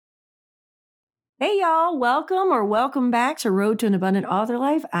Hey, y'all. Welcome back to Road to an Abundant Author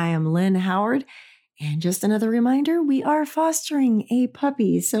Life. I am Lynn Howard. And just another reminder, we are fostering a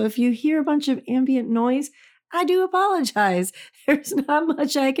puppy. So if you hear a bunch of ambient noise, I do apologize. There's not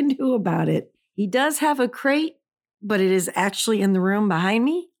much I can do about it. He does have a crate, but it is actually in the room behind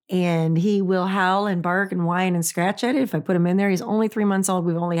me. And he will howl and bark and whine and scratch at it if I put him in there. He's only 3 months old.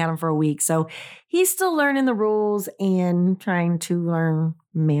 We've only had him for a week. So he's still learning the rules and trying to learn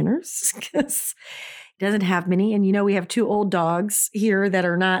manners because he doesn't have many. And we have 2 old dogs here that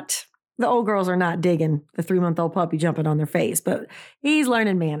are not, the old girls are not digging the 3-month-old puppy jumping on their face, but he's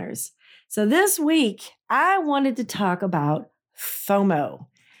learning manners. So this week, I wanted to talk about FOMO.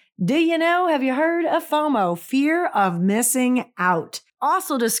 Have you heard of FOMO? Fear of missing out.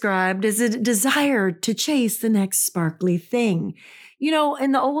 Also described as a desire to chase the next sparkly thing.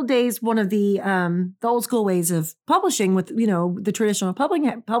 In the old days, one of the old school ways of publishing with, the traditional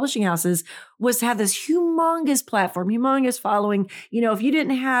publishing houses was to have this humongous platform, humongous following. If you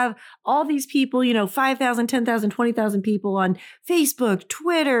didn't have all these people, 5,000, 10,000, 20,000 people on Facebook,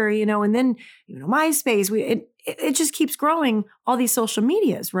 Twitter, and then, MySpace, it just keeps growing, all these social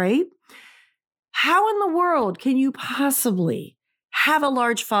medias, right? How in the world can you possibly have a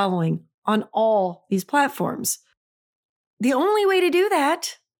large following on all these platforms? The only way to do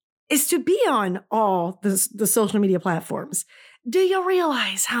that is to be on all the social media platforms. Do you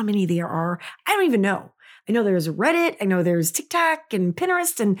realize how many there are? I don't even know. I know there's Reddit. I know there's TikTok and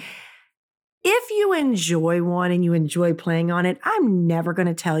Pinterest. And if you enjoy one and you enjoy playing on it, I'm never going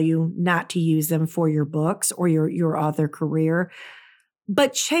to tell you not to use them for your books or your author career.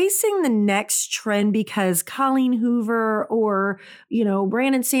 But chasing the next trend because Colleen Hoover or,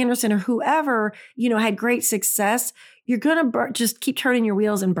 Brandon Sanderson or whoever, had great success, you're going to just keep turning your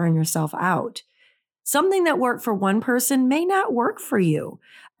wheels and burn yourself out. Something that worked for one person may not work for you.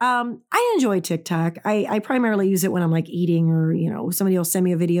 I enjoy TikTok. I primarily use it when I'm like eating or, somebody will send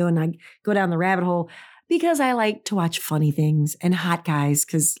me a video and I go down the rabbit hole because I like to watch funny things and hot guys.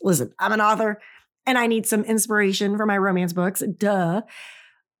 Because listen, I'm an author and I need some inspiration for my romance books. Duh.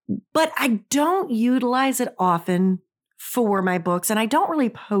 But I don't utilize it often for my books. And I don't really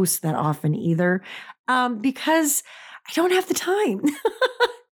post that often either because I don't have the time.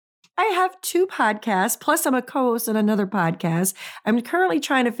 I have 2 podcasts, plus I'm a co-host on another podcast. I'm currently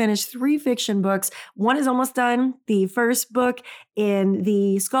trying to finish 3 fiction books. One is almost done. The first book in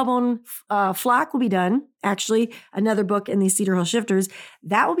the Skullbone Flock will be done. Actually, another book in the Cedar Hill Shifters.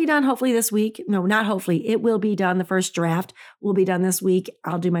 That will be done hopefully this week. No, not hopefully. It will be done. The first draft will be done this week.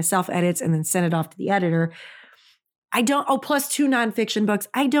 I'll do my self-edits and then send it off to the editor. Plus 2 nonfiction books.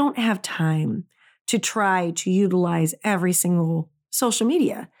 I don't have time to try to utilize every single social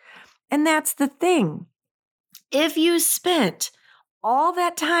media. And that's the thing. If you spent all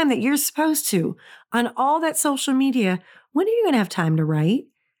that time that you're supposed to on all that social media, when are you going to have time to write?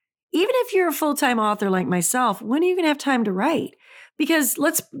 Even if you're a full-time author like myself, when are you going to have time to write? Because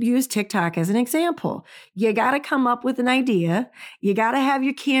let's use TikTok as an example. You got to come up with an idea. You got to have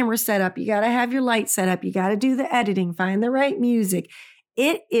your camera set up. You got to have your light set up. You got to do the editing, find the right music.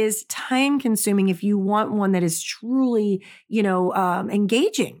 It is time consuming if you want one that is truly,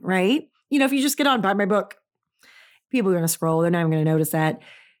 engaging, right? If you just get on, buy my book, people are going to scroll. They're not even going to notice that.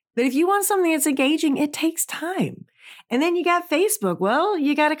 But if you want something that's engaging, it takes time. And then you got Facebook. Well,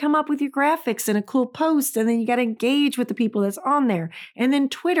 you got to come up with your graphics and a cool post. And then you got to engage with the people that's on there. And then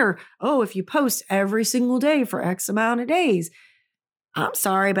Twitter. Oh, if you post every single day for X amount of days. I'm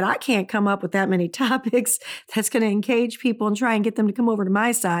sorry, but I can't come up with that many topics that's going to engage people and try and get them to come over to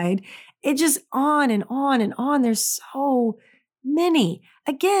my side. It just on and on and on. There's so many.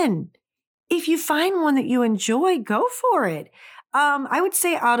 Again, if you find one that you enjoy, go for it. I would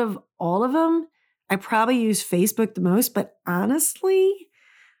say out of all of them, I probably use Facebook the most, but honestly,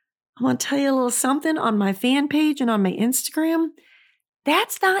 I want to tell you a little something on my fan page and on my Instagram.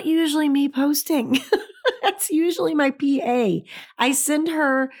 That's not usually me posting. That's usually my PA. I send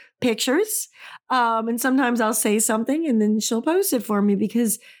her pictures, and sometimes I'll say something and then she'll post it for me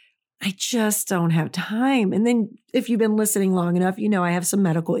because I just don't have time. And then if you've been listening long enough, I have some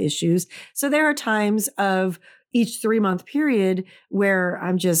medical issues. So there are times of each 3-month period where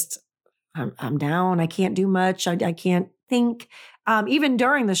I'm down. I can't do much. I can't think. Even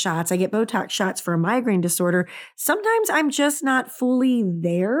during the shots, I get Botox shots for a migraine disorder. Sometimes I'm just not fully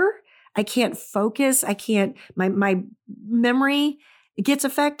there. I can't focus. My memory gets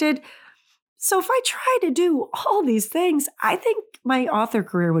affected. So if I try to do all these things, I think my author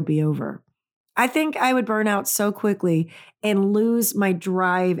career would be over. I think I would burn out so quickly and lose my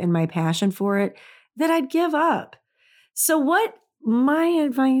drive and my passion for it that I'd give up. So what my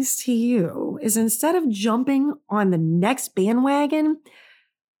advice to you is instead of jumping on the next bandwagon,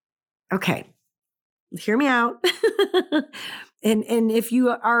 okay, hear me out. And if you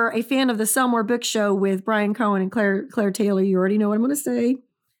are a fan of the Sell More Book Show with Brian Cohen and Claire Taylor, you already know what I'm going to say.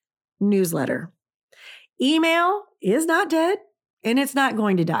 Newsletter. Email is not dead and it's not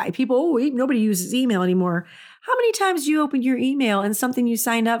going to die. People, nobody uses email anymore. How many times do you open your email and something you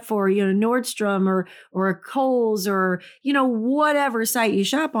signed up for, Nordstrom or a Kohl's or, whatever site you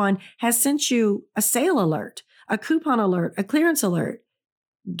shop on has sent you a sale alert, a coupon alert, a clearance alert?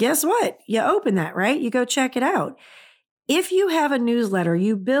 Guess what? You open that, right? You go check it out. If you have a newsletter,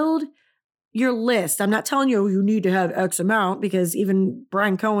 you build your list. I'm not telling you need to have X amount, because even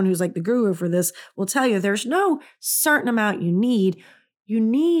Brian Cohen, who's like the guru for this, will tell you there's no certain amount you need. You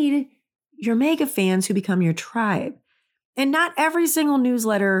need your mega fans who become your tribe. And not every single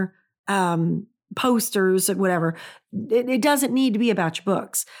newsletter, posters, whatever, it doesn't need to be about your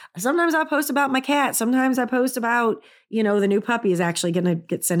books. Sometimes I post about my cat. Sometimes I post about, the new puppy is actually going to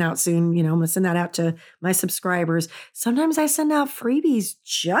get sent out soon. I'm going to send that out to my subscribers. Sometimes I send out freebies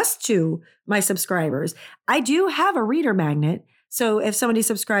just to my subscribers. I do have a reader magnet. So if somebody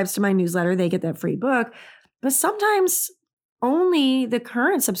subscribes to my newsletter, they get that free book. But sometimes only the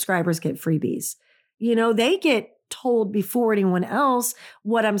current subscribers get freebies. They get told before anyone else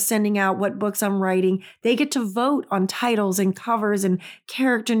what I'm sending out, what books I'm writing. They get to vote on titles and covers and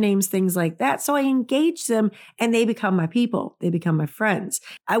character names, things like that. So I engage them and they become my people. They become my friends.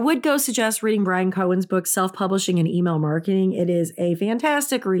 I would go suggest reading Brian Cohen's book, Self-Publishing and Email Marketing. It is a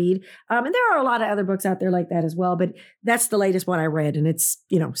fantastic read. And there are a lot of other books out there like that as well, but that's the latest one I read and it's,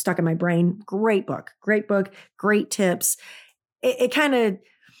 stuck in my brain. Great book, great tips. It kind of,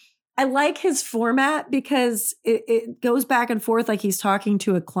 I like his format because it goes back and forth like he's talking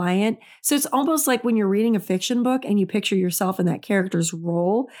to a client. So it's almost like when you're reading a fiction book and you picture yourself in that character's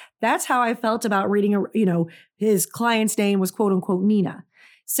role. That's how I felt about reading, his client's name was quote unquote Nina.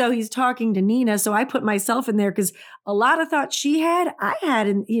 So he's talking to Nina. So I put myself in there because a lot of thoughts she had, I had,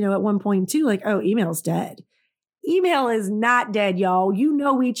 at one point too, like, oh, email's dead. Email is not dead, y'all.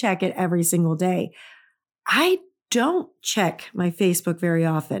 We check it every single day. I don't check my Facebook very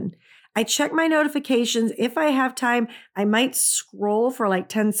often. I check my notifications. If I have time, I might scroll for like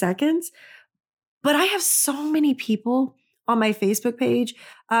 10 seconds, but I have so many people on my Facebook page.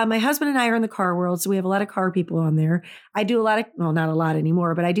 My husband and I are in the car world, so we have a lot of car people on there. I do a lot of, well, not a lot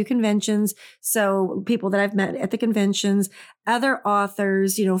anymore, but I do conventions. So people that I've met at the conventions, other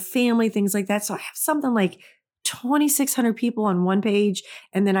authors, family, things like that. So I have something like 2,600 people on one page.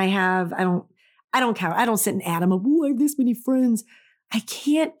 And then I don't count. I don't sit and add them up. Oh, I have this many friends. I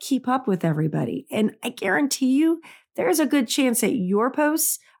can't keep up with everybody. And I guarantee you, there's a good chance that your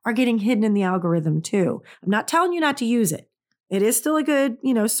posts are getting hidden in the algorithm too. I'm not telling you not to use it. It is still a good,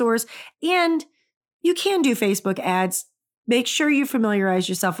 source. And you can do Facebook ads. Make sure you familiarize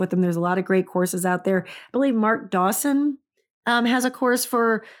yourself with them. There's a lot of great courses out there. I believe Mark Dawson has a course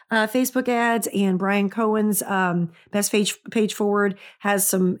for Facebook ads, and Brian Cohen's Best Page Forward has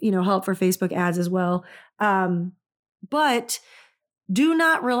some, help for Facebook ads as well. But do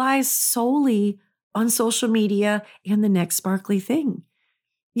not rely solely on social media and the next sparkly thing.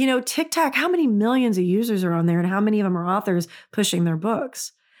 TikTok, how many millions of users are on there and how many of them are authors pushing their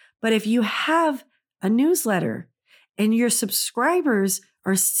books? But if you have a newsletter and your subscribers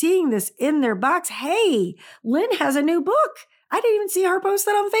are seeing this in their box, hey, Lynn has a new book. I didn't even see her post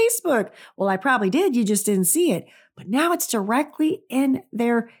that on Facebook. Well, I probably did. You just didn't see it. But now it's directly in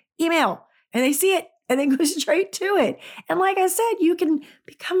their email and they see it and they go straight to it. And like I said, you can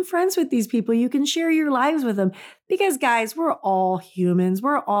become friends with these people. You can share your lives with them because, guys, we're all humans.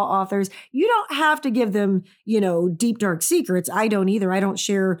 We're all authors. You don't have to give them, deep, dark secrets. I don't either. I don't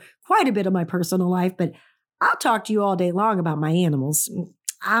share quite a bit of my personal life, but I'll talk to you all day long about my animals.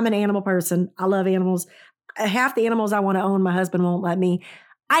 I'm an animal person. I love animals. Half the animals I want to own, my husband won't let me.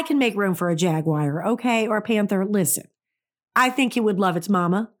 I can make room for a jaguar, okay, or a panther. Listen, I think it would love its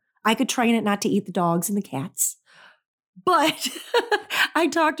mama. I could train it not to eat the dogs and the cats. But I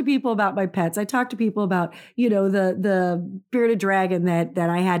talk to people about my pets. I talk to people about, the bearded dragon that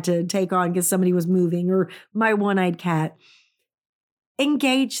I had to take on because somebody was moving, or my one-eyed cat.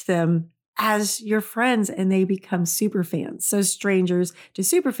 Engage them as your friends and they become super fans. So strangers to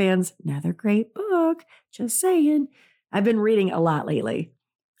super fans, another great book. Just saying. I've been reading a lot lately.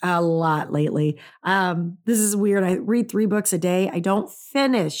 This is weird. I read 3 books a day. I don't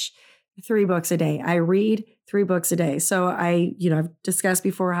finish 3 books a day. I read 3 books a day. So I've discussed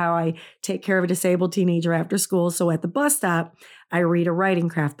before how I take care of a disabled teenager after school. So at the bus stop, I read a writing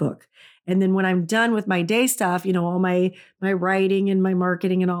craft book. And then when I'm done with my day stuff, all my writing and my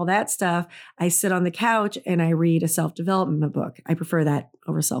marketing and all that stuff, I sit on the couch and I read a self-development book. I prefer that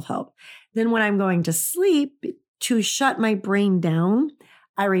over self-help. Then when I'm going to sleep, to shut my brain down,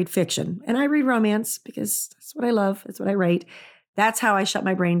 I read fiction and I read romance because that's what I love. That's what I write. That's how I shut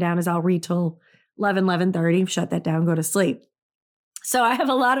my brain down is I'll read till 11:30, shut that down, go to sleep. So I have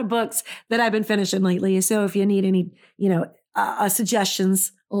a lot of books that I've been finishing lately. So if you need any,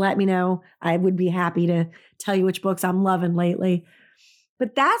 suggestions, let me know. I would be happy to tell you which books I'm loving lately.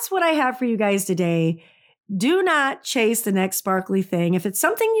 But that's what I have for you guys today. Do not chase the next sparkly thing. If it's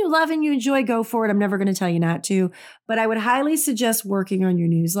something you love and you enjoy, go for it. I'm never going to tell you not to, but I would highly suggest working on your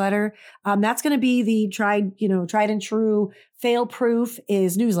newsletter. That's going to be the tried and true fail proof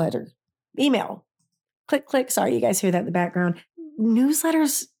is newsletter, email, click. Sorry, you guys hear that in the background.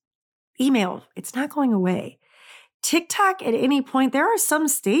 Newsletters, email, it's not going away. TikTok at any point, there are some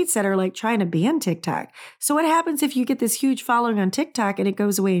states that are like trying to ban TikTok. So what happens if you get this huge following on TikTok and it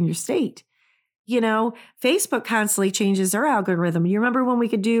goes away in your state? Facebook constantly changes their algorithm. You remember when we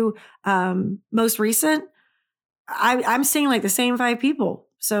could do most recent? I'm seeing like the same 5 people.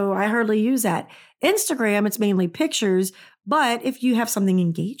 So I hardly use that. Instagram, it's mainly pictures. But if you have something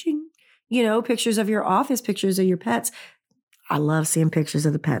engaging, pictures of your office, pictures of your pets. I love seeing pictures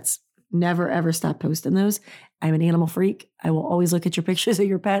of the pets. Never, ever stop posting those. I'm an animal freak. I will always look at your pictures of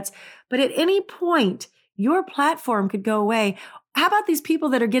your pets. But at any point, your platform could go away. How about these people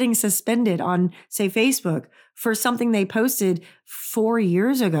that are getting suspended on, say, Facebook for something they posted 4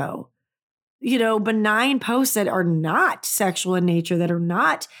 years ago? Benign posts that are not sexual in nature, that are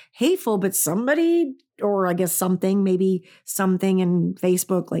not hateful, but somebody, or I guess maybe something in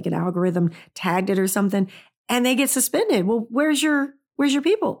Facebook, like an algorithm tagged it or something, and they get suspended. Well, where's your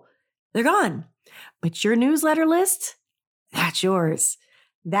people? They're gone. But your newsletter list, that's yours.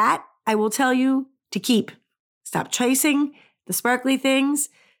 That I will tell you to keep. Stop chasing the sparkly things.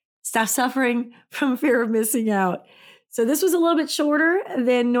 Stop suffering from fear of missing out. So this was a little bit shorter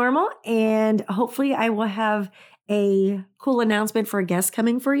than normal, and hopefully I will have a cool announcement for a guest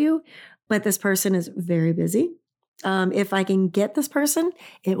coming for you. But this person is very busy. If I can get this person,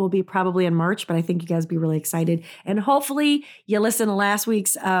 it will be probably in March, but I think you guys will be really excited. And hopefully you listen to last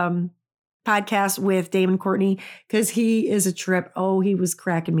week's podcast with Damon Courtney, because he is a trip. Oh, he was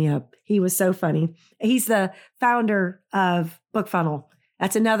cracking me up. He was so funny. He's the founder of BookFunnel.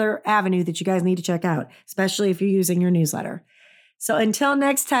 That's another avenue that you guys need to check out, especially if you're using your newsletter. So until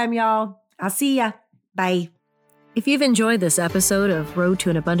next time, y'all, I'll see ya. Bye. If you've enjoyed this episode of Road to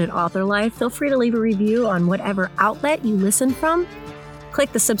an Abundant Author Life, feel free to leave a review on whatever outlet you listen from.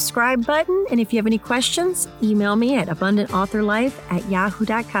 Click the subscribe button, and if you have any questions, email me at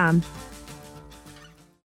abundantauthorlife@yahoo.com.